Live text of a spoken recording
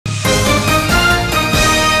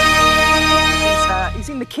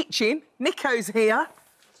kitchen. Nico's here.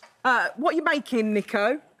 What are you making,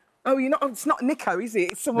 Nico? Oh, you're not. It's not Nico, is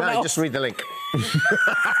it? It's someone else. No, just read the link.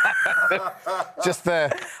 Just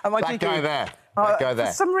that guy there. That guy there.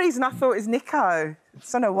 For some reason, I thought it was Nico. I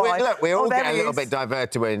don't know why. Look, we all get a little bit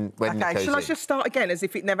diverted when Nico's shall I just start again as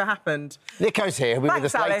if it never happened? Nico's here. He'll be with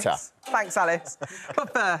us later. Thanks, Alice.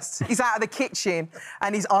 But first, he's out of the kitchen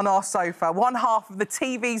and he's on our sofa. One half of the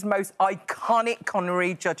TV's most iconic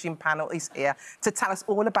culinary judging panel is here to tell us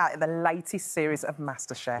all about the latest series of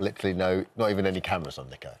MasterChef. Literally not even any cameras on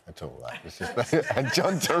Nico at all. And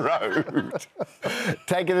John Torode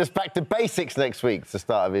taking us back to basics next week, the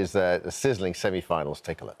start of his sizzling semi-finals.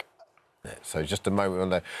 Take a look. So just a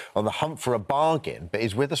moment on the hunt for a bargain, but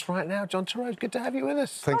he's with us right now. John Torode, good to have you with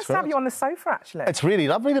us. Thanks nice to have you on the sofa, actually. It's really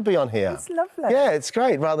lovely to be on here. It's lovely. Yeah, it's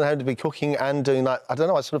great. Rather than having to be cooking and doing that, I don't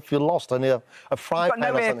know, I sort of feel lost. I need a fry pan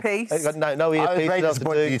no or something. earpiece. No earpiece. I was very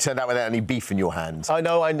disappointed you turned out without any beef in your hands. I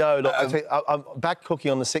know. Look, I'm back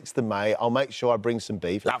cooking on the 6th of May. I'll make sure I bring some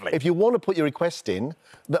beef. Lovely. If you want to put your request in,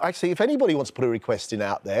 actually, if anybody wants to put a request in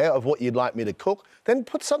out there of what you'd like me to cook, then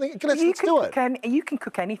put something. Let's do it. You can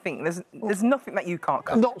cook anything. There's nothing that you can't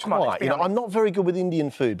cook. Not quite. I'm not very good with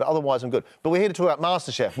Indian food, but otherwise I'm good. But we're here to talk about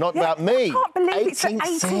MasterChef, not about me. I can't believe it's an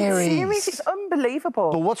 18th series. It's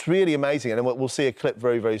unbelievable. But what's really amazing, and we'll see a clip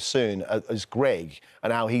very, very soon, is Gregg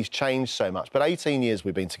and how he's changed so much. But 18 years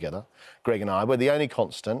we've been together, Gregg and I. We're the only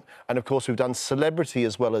constant. And, of course, we've done celebrity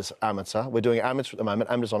as well as amateur. We're doing amateur at the moment.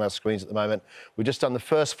 Amateur's on our screens at the moment. We've just done the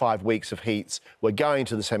first 5 weeks of heats. We're going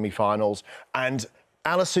to the semi-finals. And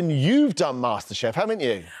Alison, you've done MasterChef, haven't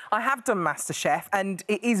you? I have done MasterChef, and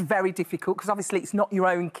it is very difficult because obviously it's not your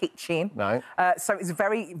own kitchen. No. So it's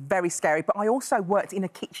very, very scary. But I also worked in a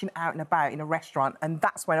kitchen out and about in a restaurant, and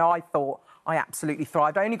that's when I thought I absolutely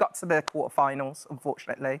thrived. I only got to the quarterfinals,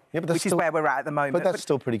 unfortunately, which is where we're at the moment. But that's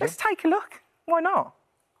still pretty good. Let's take a look. Why not?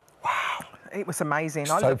 Wow. It was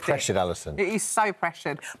amazing. I loved pressured, Alison. It is so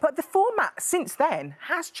pressured. But the format since then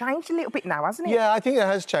has changed a little bit now, hasn't it? Yeah, I think it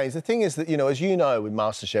has changed. The thing is that, as you know, with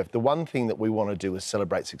MasterChef, the one thing that we want to do is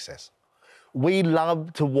celebrate success. We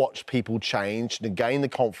love to watch people change and gain the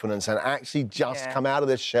confidence and actually just come out of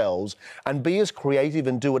their shells and be as creative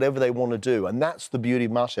and do whatever they want to do. And that's the beauty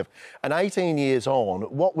of MasterChef. And 18 years on,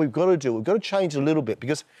 what we've got to do, we've got to change a little bit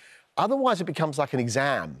because otherwise it becomes like an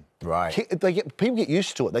exam. Right. People get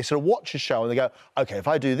used to it. They sort of watch a show and they go, OK, if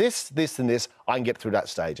I do this, this and this, I can get through that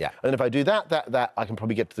stage. Yeah. And then if I do that, I can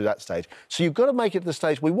probably get through that stage. So you've got to make it to the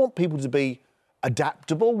stage. We want people to be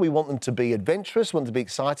adaptable. We want them to be adventurous. We want them to be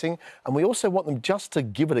exciting. And we also want them just to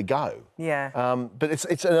give it a go. Yeah. But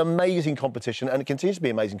it's an amazing competition and it continues to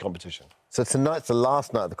be an amazing competition. So tonight's the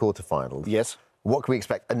last night of the quarterfinals. Yes. What can we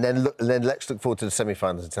expect? And then let's look forward to the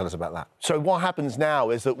semi-finals and tell us about that. So what happens now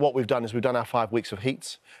is that what we've done is we've done our 5 weeks of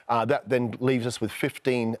heats. That then leaves us with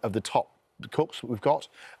 15 of the top cooks that we've got,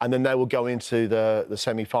 and then they will go into the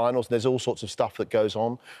semi-finals. There's all sorts of stuff that goes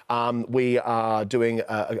on. We are doing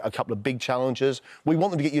a couple of big challenges. We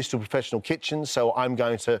want them to get used to professional kitchens, so I'm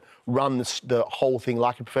going to run the whole thing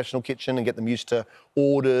like a professional kitchen and get them used to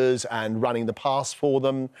orders and running the pass for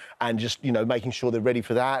them and just, making sure they're ready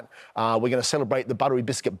for that. We're going to celebrate the buttery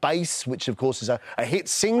biscuit base, which, of course, is a hit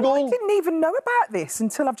single. I didn't even know about this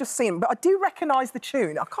until I've just seen it, but I do recognise the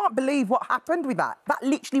tune. I can't believe what happened with that. That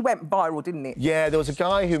literally went viral, didn't it? Yeah, there was a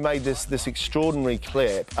guy who made this extraordinary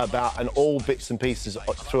clip about all bits and pieces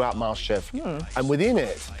throughout MasterChef. And within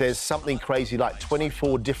it, there's something crazy like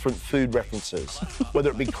 24 different food references, whether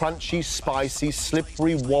it be crunchy, spicy,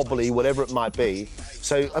 slippery, wobbly, whatever it might be.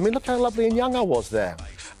 So, I mean, look how lovely and young I was there.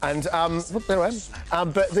 And, there I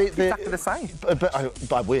am. But exactly the same.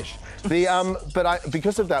 But I wish.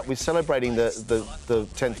 Because of that, we're celebrating the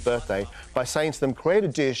 10th birthday by saying to them, create a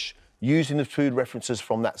dish using the food references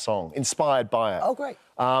from that song, inspired by it. Oh, great.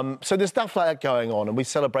 So there's stuff like that going on, and we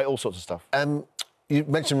celebrate all sorts of stuff. You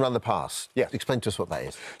mentioned run the pass. Yeah. Explain to us what that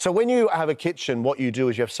is. So when you have a kitchen, what you do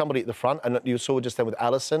is you have somebody at the front, and you saw just then with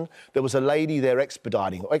Alison, there was a lady there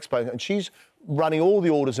expediting, and she's running all the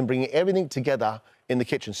orders and bringing everything together in the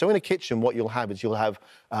kitchen. So in a kitchen, what you'll have is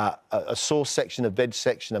a sauce section, a veg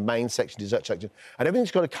section, a main section, dessert section, and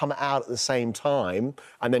everything's got to come out at the same time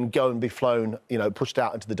and then go and be flown, pushed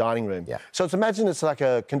out into the dining room. Yeah. So imagine it's like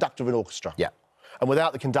a conductor of an orchestra. Yeah. And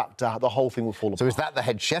without the conductor, the whole thing will fall apart. So is that the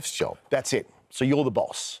head chef's job? That's it. So you're the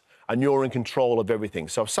boss, and you're in control of everything.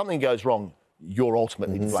 So if something goes wrong, you're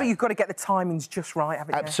ultimately to blame. So you've got to get the timings just right,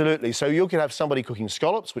 haven't you? Absolutely. So you can have somebody cooking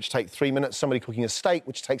scallops, which take 3 minutes, somebody cooking a steak,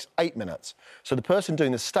 which takes 8 minutes. So the person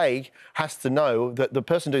doing the steak has to know that the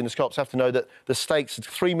person doing the scallops have to know that the steak's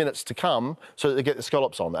 3 minutes to come so that they get the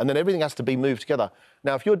scallops on. And then everything has to be moved together.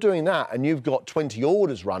 Now, if you're doing that and you've got 20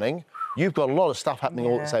 orders running, you've got a lot of stuff happening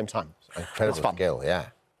all at the same time. Incredible skill, yeah.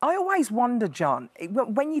 I always wonder, John,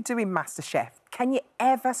 when you're doing MasterChef, can you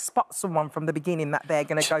ever spot someone from the beginning that they're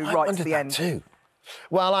going to go right to the end? Too.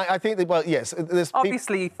 Well, I think that, well, yes.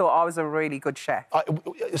 Obviously, you thought I was a really good chef.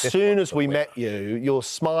 As soon as we met you, your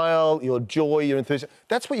smile, your joy, your enthusiasm,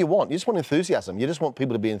 that's what you want. You just want enthusiasm. You just want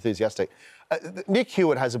people to be enthusiastic. Nick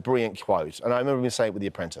Hewitt has a brilliant quote, and I remember him saying it with The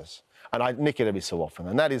Apprentice, and I nick it every so often,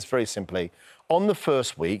 and that is very simply, on the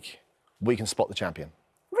first week, we can spot the champion.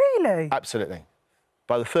 Really? Absolutely.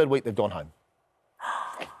 By the third week, they've gone home.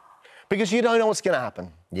 Because you don't know what's going to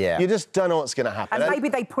happen. Yeah. You just don't know what's going to happen. And maybe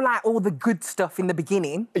they pull out all the good stuff in the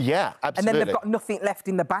beginning. Yeah, absolutely. And then they've got nothing left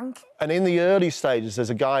in the bank. And in the early stages, there's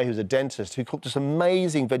a guy who's a dentist who cooked us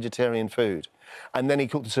amazing vegetarian food. And then he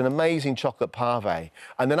cooked us an amazing chocolate pave.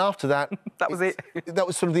 And then after that... That was it. That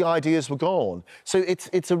was sort of the ideas were gone. So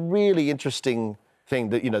it's a really interesting thing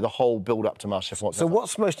that, you know, the whole build-up to MasterChef. So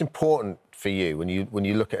what's most important for you when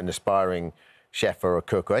you look at an aspiring chef or a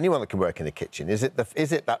cook or anyone that can work in the kitchen? Is it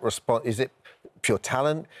that response? Is it pure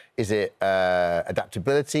talent? Is it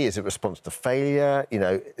adaptability? Is it response to failure? You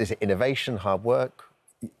know, is it innovation, hard work?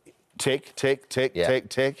 Tick, tick, tick, tick,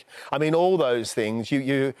 tick. I mean, all those things.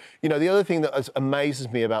 You know, the other thing that amazes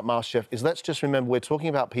me about MasterChef is, let's just remember, we're talking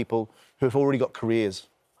about people who have already got careers.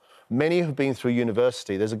 Many have been through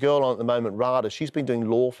university. There's a girl on at the moment, Rada. She's been doing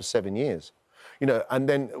law for 7 years. You know, and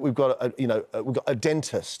then we've got a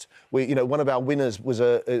dentist. One of our winners was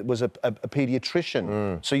a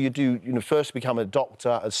paediatrician. So you do, first become a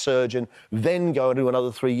doctor, a surgeon, then go and do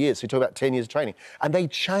another 3 years. So you talk about 10 years of training, and they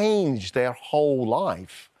changed their whole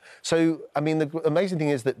life. So I mean, the amazing thing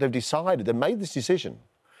is that they've made this decision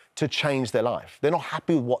to change their life. They're not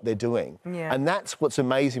happy with what they're doing, and that's what's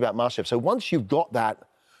amazing about MasterChef. So once you've got that,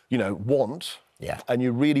 want, and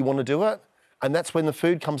you really want to do it. And that's when the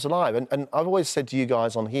food comes alive. And I've always said to you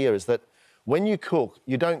guys on here is that when you cook,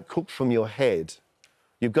 you don't cook from your head.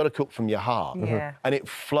 You've got to cook from your heart. And it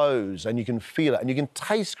flows and you can feel it and you can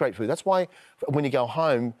taste great food. That's why when you go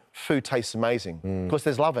home, food tastes amazing because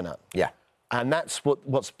there's love in it. Yeah. And that's what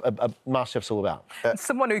MasterChef's all about.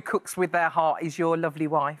 Someone who cooks with their heart is your lovely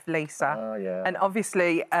wife, Lisa. Oh, yeah. And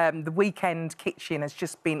obviously, the weekend kitchen has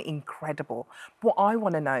just been incredible. What I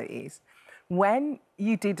want to know is, when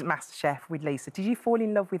you did MasterChef with Lisa, did you fall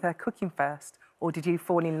in love with her cooking first, or did you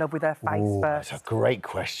fall in love with her face first? That's a great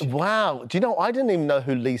question. Wow. Do you know, I didn't even know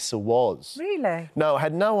who Lisa was. Really? No, I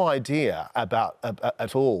had no idea about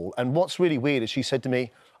at all. And what's really weird is she said to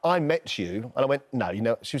me, I met you. And I went,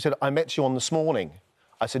 no, she said, I met you on This Morning.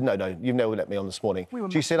 I said, no, you've never met me on This Morning.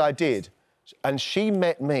 She said, I did. And she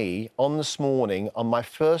met me on This Morning, on my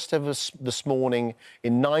first ever This Morning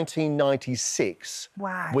in 1996.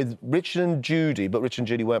 Wow. With Richard and Judy, but Richard and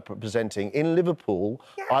Judy weren't presenting, in Liverpool.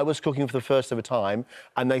 Yeah. I was cooking for the first ever time,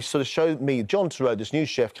 and they sort of showed me John Torode, this new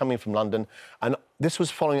chef coming from London, and this was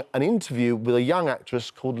following an interview with a young actress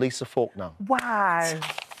called Lisa Faulkner. Wow.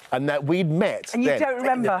 And that we'd met. And you don't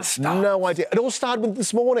remember? No idea. It all started with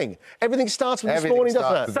This Morning. Everything starts with This Morning,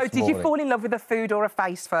 doesn't it? So did you fall in love with the food or a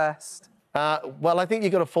face first? Well, I think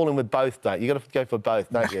you've got to fall in with both, don't you? You've got to go for both,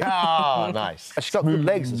 don't you? Oh, nice. She's got good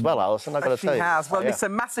legs as well, Alison, I've got to tell you. She has. Well,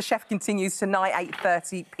 listen, MasterChef continues tonight,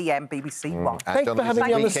 8:30 p.m, BBC One. Thanks for having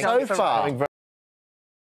me on the sofa.